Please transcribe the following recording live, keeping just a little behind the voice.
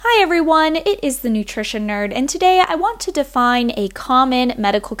Hey everyone, it is the Nutrition Nerd, and today I want to define a common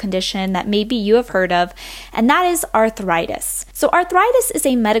medical condition that maybe you have heard of, and that is arthritis. So arthritis is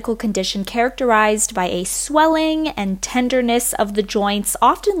a medical condition characterized by a swelling and tenderness of the joints,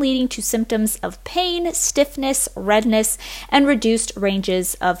 often leading to symptoms of pain, stiffness, redness, and reduced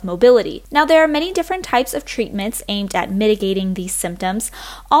ranges of mobility. Now, there are many different types of treatments aimed at mitigating these symptoms,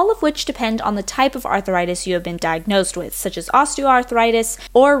 all of which depend on the type of arthritis you have been diagnosed with, such as osteoarthritis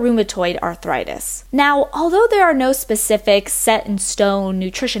or rheumatoid arthritis. Now, although there are no specific set-in-stone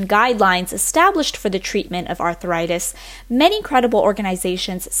nutrition guidelines established for the treatment of arthritis, many credible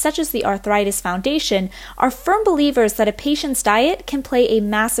organizations such as the Arthritis Foundation are firm believers that a patient's diet can play a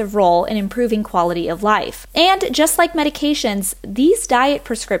massive role in improving quality of life. And just like medications, these diet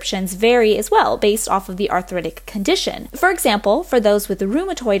prescriptions vary as well based off of the arthritic condition. For example, for those with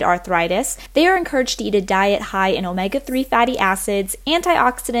rheumatoid arthritis, they are encouraged to eat a diet high in omega-3 fatty acids,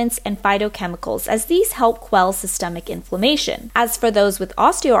 antioxidants, and phytochemicals, as these help quell systemic inflammation. As for those with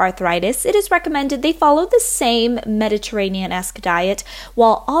osteoarthritis, it is recommended they follow the same Mediterranean-esque diet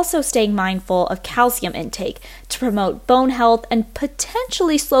while also staying mindful of calcium intake to promote bone health and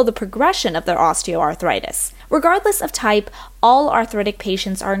potentially slow the progression of their osteoarthritis. Regardless of type, all arthritic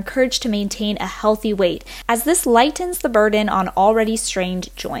patients are encouraged to maintain a healthy weight, as this lightens the burden on already strained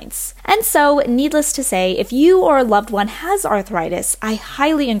joints. And so, needless to say, if you or a loved one has arthritis, I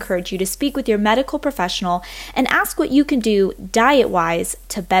highly encourage you to speak with your medical professional and ask what you can do diet-wise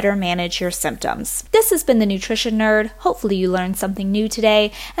to better manage your symptoms. This has been the Nutrition Nerd. Hopefully you learned something new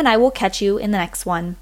today, and I will catch you in the next one.